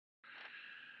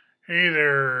Hey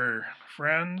there,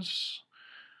 friends.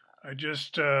 I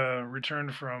just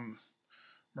returned from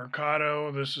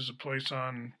Mercado. This is a place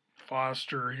on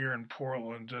Foster here in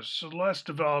Portland. It's a less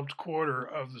developed quarter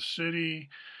of the city,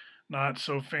 not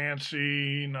so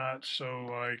fancy, not so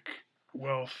like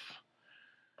wealth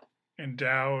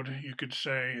endowed, you could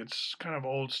say. It's kind of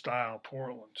old style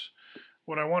Portland.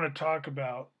 What I want to talk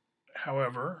about,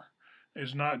 however,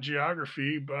 is not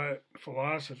geography but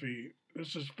philosophy.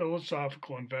 This is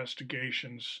Philosophical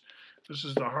Investigations. This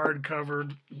is the hardcover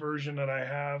version that I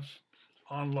have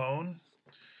on loan.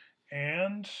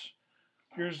 And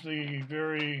here's the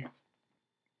very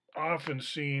often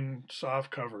seen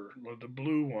softcover, the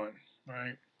blue one,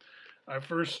 right? I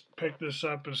first picked this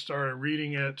up and started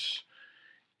reading it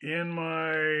in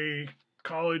my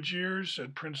college years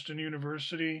at Princeton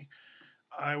University.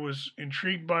 I was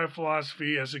intrigued by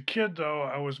philosophy. As a kid, though,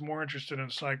 I was more interested in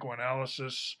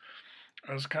psychoanalysis.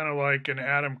 I was kind of like an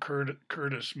Adam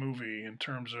Curtis movie in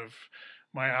terms of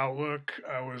my outlook.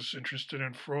 I was interested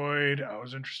in Freud. I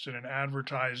was interested in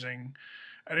advertising.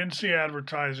 I didn't see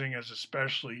advertising as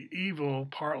especially evil,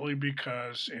 partly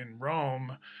because in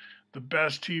Rome, the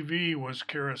best TV was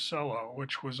Carosello,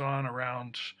 which was on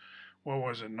around, what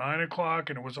was it, 9 o'clock,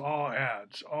 and it was all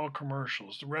ads, all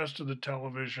commercials. The rest of the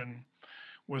television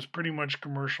was pretty much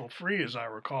commercial free, as I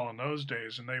recall, in those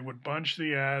days, and they would bunch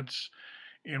the ads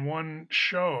in one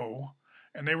show,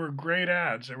 and they were great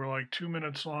ads. They were like 2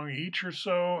 minutes long each or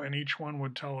so, and each one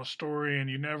would tell a story, and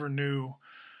you never knew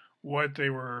what they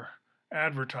were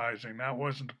advertising. That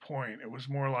wasn't the point. It was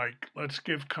more like, let's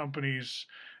give companies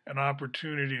an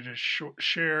opportunity to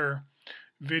share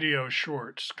video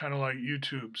shorts, kind of like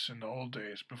YouTube's in the old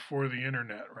days before the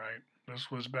internet, right?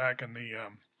 This was back in the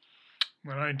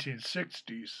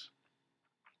 1960s.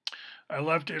 I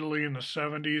left Italy in the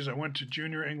 70s. I went to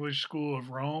Junior English School of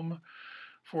Rome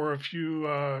for a few,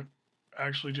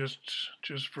 actually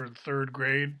just for the third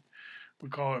grade. We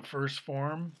call it first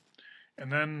form.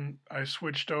 And then I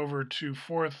switched over to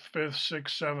fourth, fifth,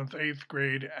 sixth, seventh, eighth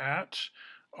grade at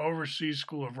Overseas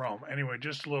School of Rome. Anyway,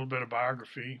 just a little bit of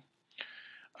biography.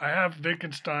 I have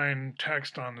Wittgenstein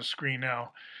text on the screen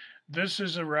now. This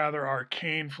is a rather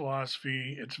arcane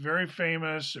philosophy. It's very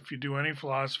famous. If you do any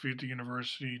philosophy at the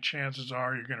university, chances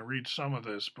are you're going to read some of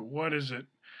this. But what is it?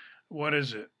 What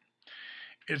is it?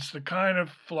 It's the kind of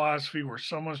philosophy where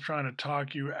someone's trying to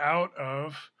talk you out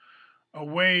of a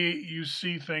way you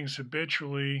see things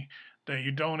habitually that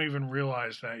you don't even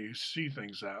realize that you see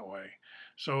things that way.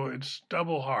 So it's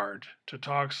double hard to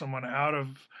talk someone out of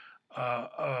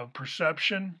a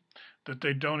perception that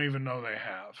they don't even know they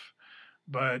have.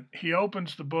 But he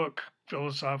opens the book,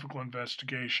 Philosophical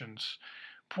Investigations,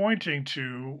 pointing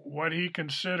to what he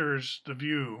considers the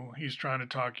view he's trying to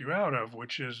talk you out of,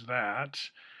 which is that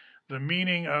the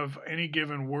meaning of any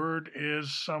given word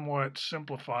is somewhat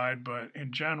simplified, but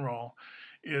in general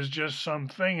is just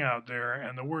something out there,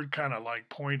 and the word kind of like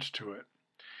points to it.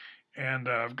 And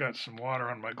I've got some water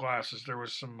on my glasses. There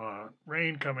was some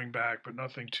rain coming back, but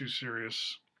nothing too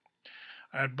serious.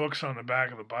 I had books on the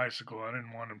back of the bicycle. I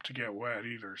didn't want them to get wet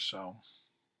either. So,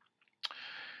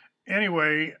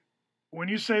 anyway, when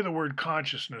you say the word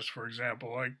consciousness, for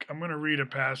example, like I'm going to read a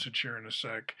passage here in a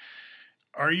sec,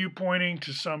 are you pointing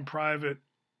to some private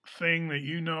thing that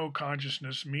you know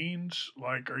consciousness means?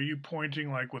 Like, are you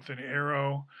pointing like with an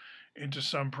arrow into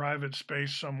some private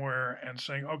space somewhere and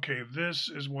saying, okay, this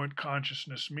is what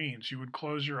consciousness means? You would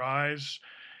close your eyes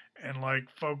and like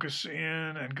focus in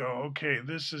and go, okay,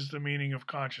 this is the meaning of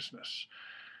consciousness.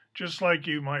 Just like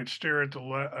you might stare at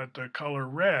the color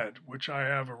red, which I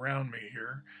have around me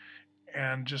here,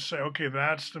 and just say, okay,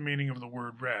 that's the meaning of the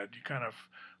word red. You kind of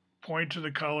point to the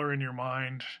color in your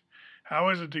mind. How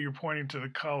is it that you're pointing to the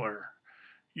color?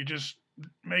 You just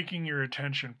making your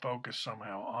attention focus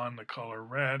somehow on the color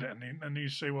red, and then you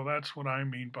say, well, that's what I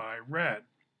mean by red.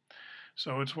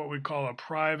 So it's what we call a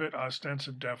private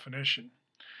ostensive definition.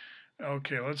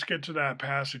 Okay, let's get to that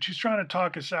passage. He's trying to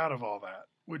talk us out of all that,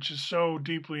 which is so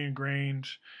deeply ingrained,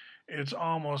 it's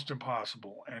almost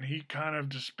impossible. And he kind of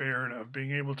despaired of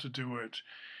being able to do it.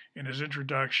 In his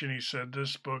introduction, he said,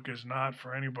 this book is not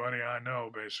for anybody I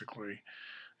know, basically.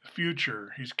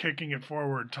 Future, he's kicking it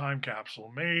forward, time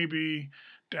capsule. Maybe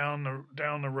down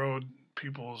the road,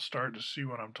 people will start to see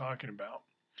what I'm talking about.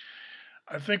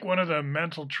 I think one of the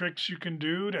mental tricks you can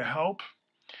do to help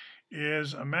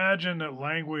is imagine that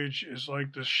language is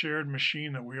like this shared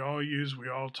machine that we all use, we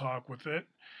all talk with it,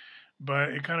 but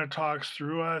it kind of talks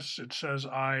through us. It says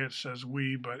I, it says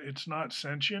we, but it's not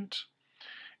sentient.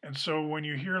 And so when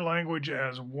you hear language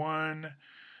as one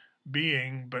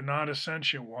being, but not a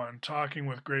sentient one, talking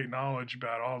with great knowledge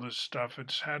about all this stuff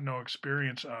it's had no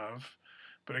experience of.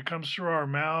 But it comes through our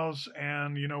mouths,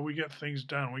 and we get things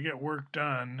done. We get work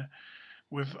done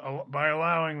by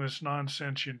allowing this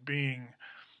non-sentient being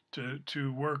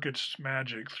to work its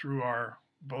magic through our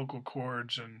vocal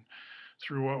cords and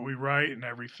through what we write and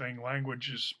everything. Language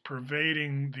is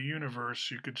pervading the universe,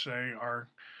 you could say, our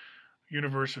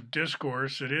universe of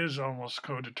discourse. It is almost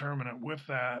codeterminate with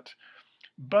that,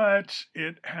 but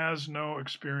it has no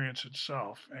experience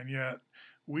itself, and yet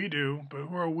we do. But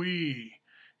who are we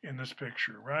in this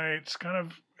picture, right? It's kind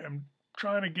of, I'm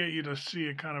trying to get you to see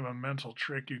a kind of a mental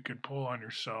trick you could pull on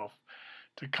yourself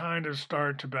to kind of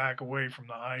start to back away from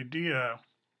the idea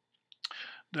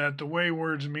that the way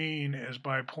words mean is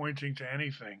by pointing to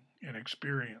anything in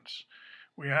experience.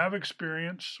 We have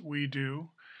experience, we do,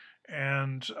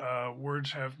 and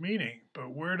words have meaning.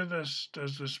 But where does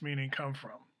this meaning come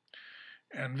from?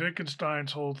 And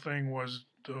Wittgenstein's whole thing was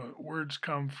the words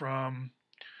come from,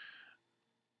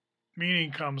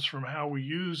 meaning comes from how we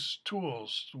use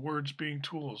tools, words being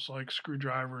tools like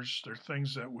screwdrivers. They're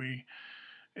things that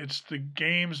it's the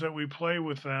games that we play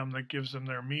with them that gives them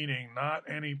their meaning, not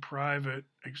any private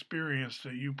experience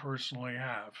that you personally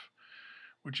have,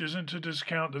 which isn't to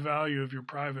discount the value of your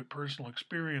private personal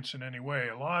experience in any way.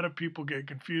 A lot of people get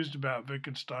confused about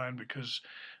Wittgenstein because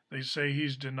they say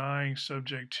he's denying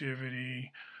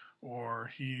subjectivity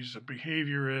or he's a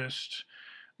behaviorist.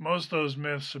 Most of those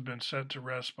myths have been set to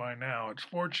rest by now. It's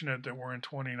fortunate that we're in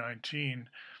 2019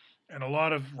 and a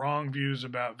lot of wrong views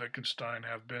about Wittgenstein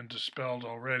have been dispelled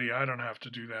already. I don't have to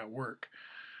do that work.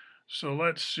 So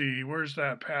let's see, where's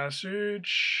that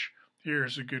passage?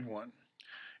 Here's a good one.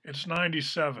 It's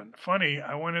 97. Funny,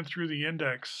 I went in through the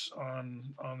index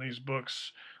on these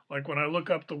books. Like when I look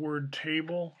up the word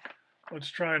table,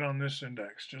 let's try it on this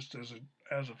index, just as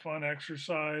a fun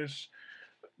exercise.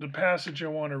 The passage I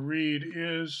want to read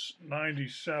is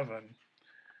 97.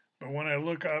 But when I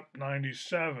look up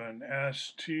 97,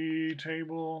 ST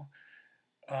table,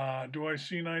 do I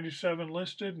see 97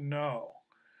 listed? No.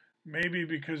 Maybe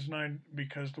because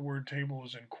the word table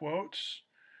is in quotes,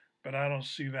 but I don't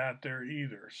see that there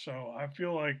either. So I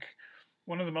feel like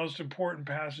one of the most important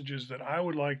passages that I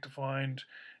would like to find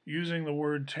using the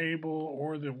word table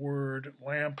or the word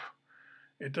lamp,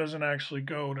 it doesn't actually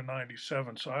go to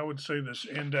 97. So I would say this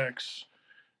index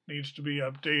needs to be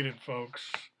updated,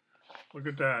 folks. Look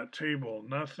at that, table,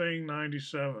 nothing,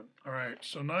 97. All right,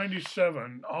 so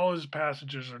 97, all his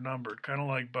passages are numbered, kind of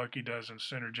like Bucky does in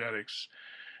Synergetics.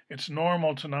 It's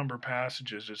normal to number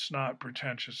passages. It's not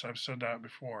pretentious. I've said that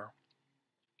before.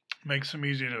 Makes them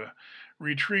easy to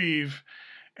retrieve.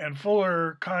 And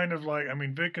Fuller, kind of like,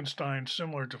 Wittgenstein,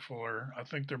 similar to Fuller. I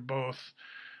think they're both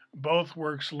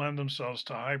works lend themselves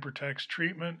to hypertext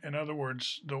treatment. In other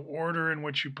words, the order in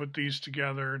which you put these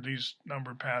together, these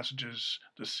numbered passages,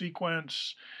 the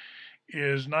sequence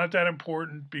is not that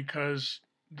important because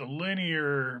the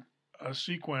linear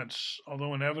sequence,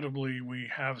 although inevitably we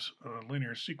have a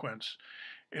linear sequence,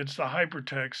 it's the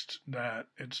hypertext that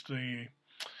it's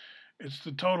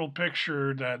the total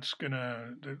picture that's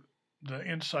the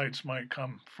insights might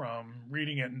come from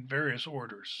reading it in various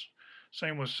orders.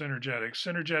 Same with Synergetics.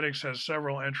 Synergetics has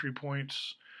several entry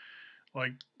points,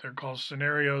 like they're called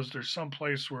scenarios. There's some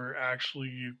place where actually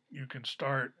you can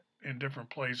start in different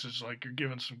places, like you're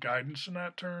given some guidance in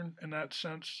that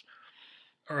sense.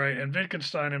 All right, and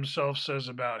Wittgenstein himself says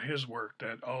about his work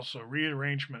that also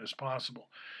rearrangement is possible.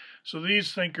 So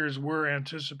these thinkers were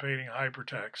anticipating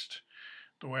hypertext,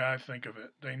 the way I think of it.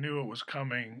 They knew it was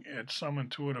coming at some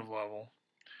intuitive level.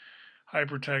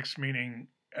 Hypertext meaning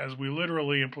as we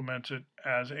literally implement it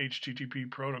as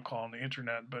HTTP protocol on the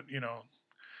internet, but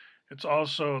it's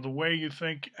also the way you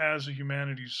think as a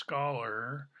humanities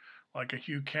scholar, like a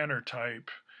Hugh Kenner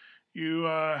type. You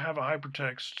have a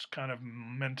hypertext kind of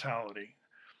mentality,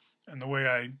 and the way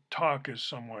I talk is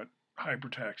somewhat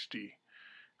hypertexty.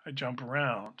 I jump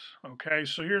around. Okay,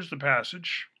 so here's the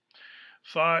passage.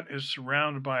 Thought is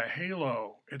surrounded by a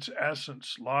halo, its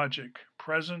essence, logic,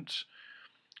 present.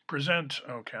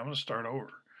 Okay, I'm going to start over.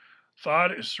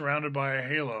 Thought is surrounded by a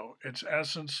halo. Its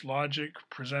essence, logic,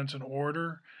 presents an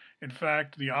order. In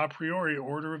fact, the a priori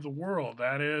order of the world,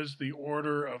 that is, the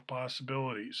order of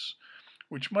possibilities,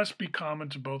 which must be common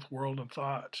to both world and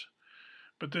thought.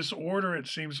 But this order, it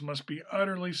seems, must be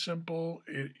utterly simple.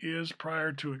 It is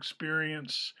prior to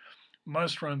experience,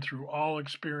 must run through all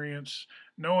experience.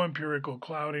 No empirical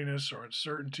cloudiness or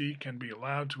uncertainty can be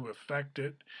allowed to affect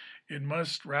it. It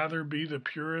must rather be the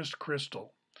purest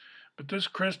crystal. But this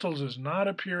crystal does not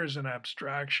appear as an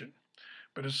abstraction,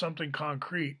 but as something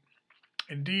concrete,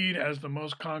 indeed as the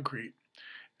most concrete,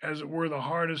 as it were, the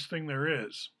hardest thing there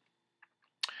is.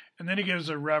 And then he gives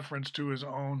a reference to his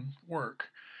own work.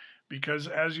 Because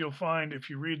as you'll find, if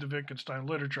you read the Wittgenstein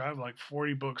literature, I have like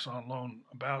 40 books on loan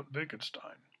about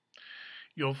Wittgenstein.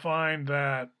 You'll find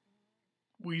that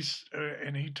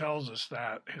and he tells us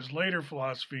that his later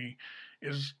philosophy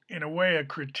is in a way a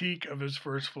critique of his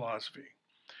first philosophy.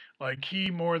 Like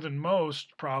he, more than most,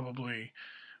 probably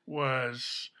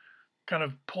was kind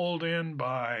of pulled in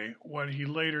by what he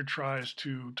later tries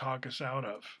to talk us out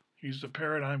of. He's the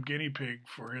paradigm guinea pig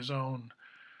for his own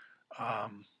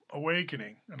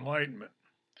awakening, enlightenment.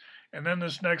 And then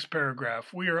this next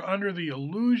paragraph, we are under the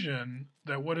illusion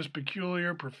that what is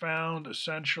peculiar, profound,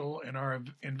 essential in our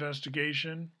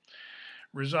investigation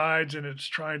resides in its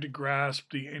trying to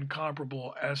grasp the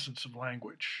incomparable essence of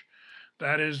language.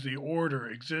 That is, the order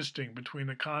existing between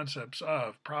the concepts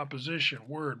of proposition,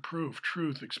 word, proof,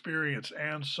 truth, experience,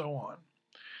 and so on.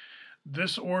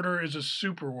 This order is a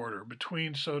superorder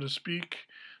between, so to speak,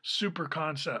 super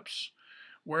concepts.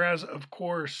 Whereas, of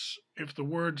course, if the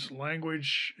words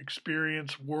language,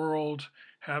 experience, world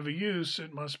have a use,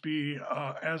 it must be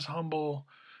as humble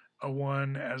a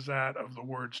one as that of the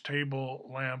words table,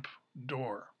 lamp,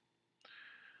 door.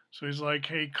 So he's like,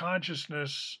 hey,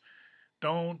 consciousness,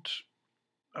 don't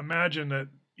imagine that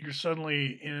you're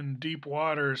suddenly in deep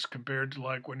waters compared to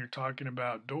like when you're talking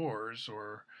about doors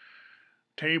or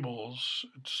tables.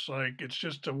 It's like, it's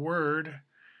just a word.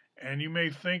 And you may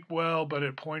think, well, but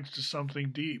it points to something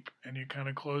deep. And you kind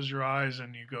of close your eyes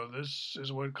and you go, this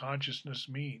is what consciousness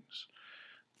means.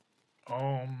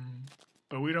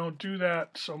 But we don't do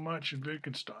that so much in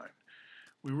Wittgenstein.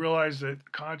 We realize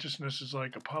that consciousness is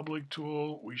like a public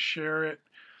tool. We share it.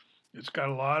 It's got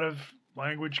a lot of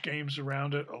language games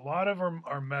around it. A lot of them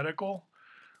are medical.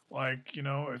 Like, you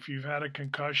know, if you've had a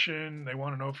concussion, they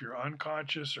want to know if you're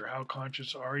unconscious or how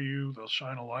conscious are you. They'll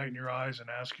shine a light in your eyes and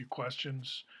ask you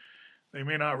questions. They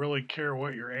may not really care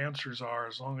what your answers are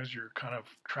as long as you're kind of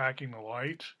tracking the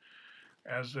light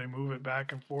as they move it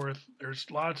back and forth.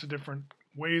 There's lots of different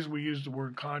ways we use the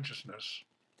word consciousness.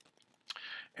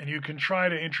 And you can try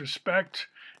to introspect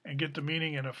and get the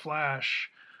meaning in a flash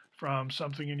from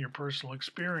something in your personal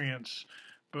experience.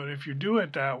 But if you do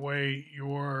it that way,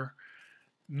 you're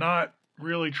not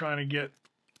really trying to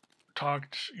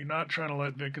you're not trying to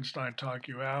let Wittgenstein talk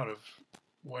you out of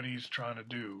what he's trying to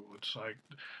do. It's like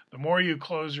the more you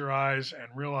close your eyes and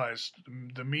realize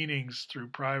the meanings through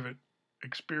private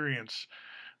experience,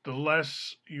 the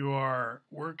less you are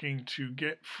working to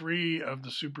get free of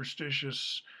the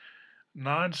superstitious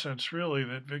nonsense, really,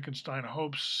 that Wittgenstein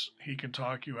hopes he can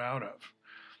talk you out of.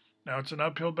 Now, it's an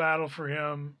uphill battle for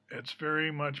him. It's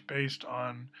very much based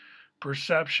on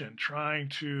perception, trying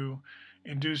to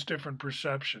induce different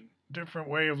perception, different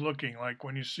way of looking. Like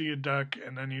when you see a duck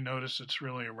and then you notice it's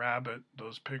really a rabbit,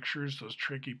 those pictures, those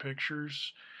tricky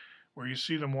pictures, where you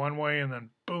see them one way and then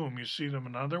boom, you see them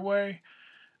another way.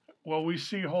 Well, we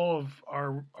see whole of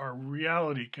our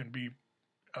reality can be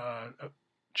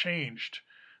changed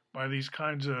by these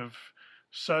kinds of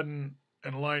sudden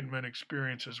enlightenment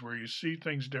experiences where you see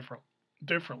things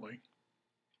differently.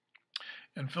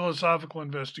 And philosophical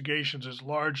investigations is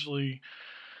largely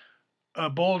a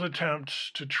bold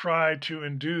attempt to try to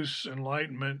induce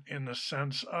enlightenment in the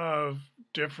sense of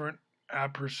different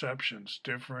apperceptions,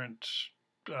 different,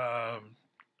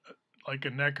 like a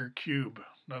Necker cube,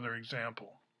 another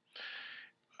example.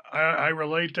 I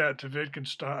relate that to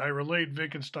Wittgenstein. I relate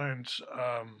Wittgenstein's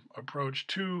approach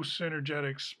to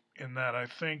synergetics in that I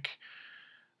think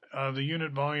the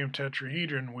unit volume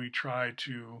tetrahedron we try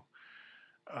to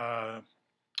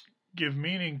give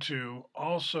meaning to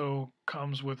also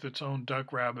comes with its own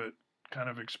DuckRabbit kind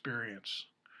of experience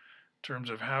in terms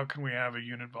of how can we have a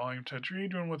unit volume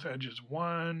tetrahedron with edges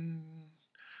 1.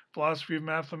 Philosophy of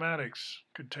mathematics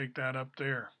could take that up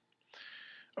there.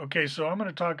 Okay, so I'm going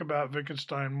to talk about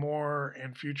Wittgenstein more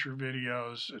in future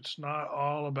videos. It's not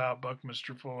all about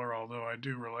Buckminster Fuller, although I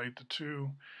do relate the two.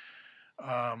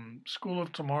 School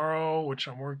of Tomorrow, which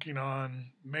I'm working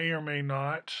on, may or may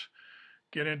not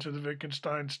get into the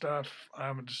Wittgenstein stuff. I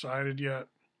haven't decided yet.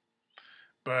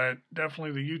 But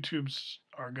definitely the YouTubes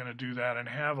are going to do that and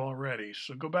have already.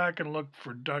 So go back and look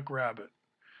for DuckRabbit.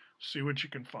 See what you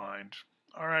can find.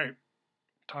 All right.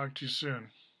 Talk to you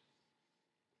soon.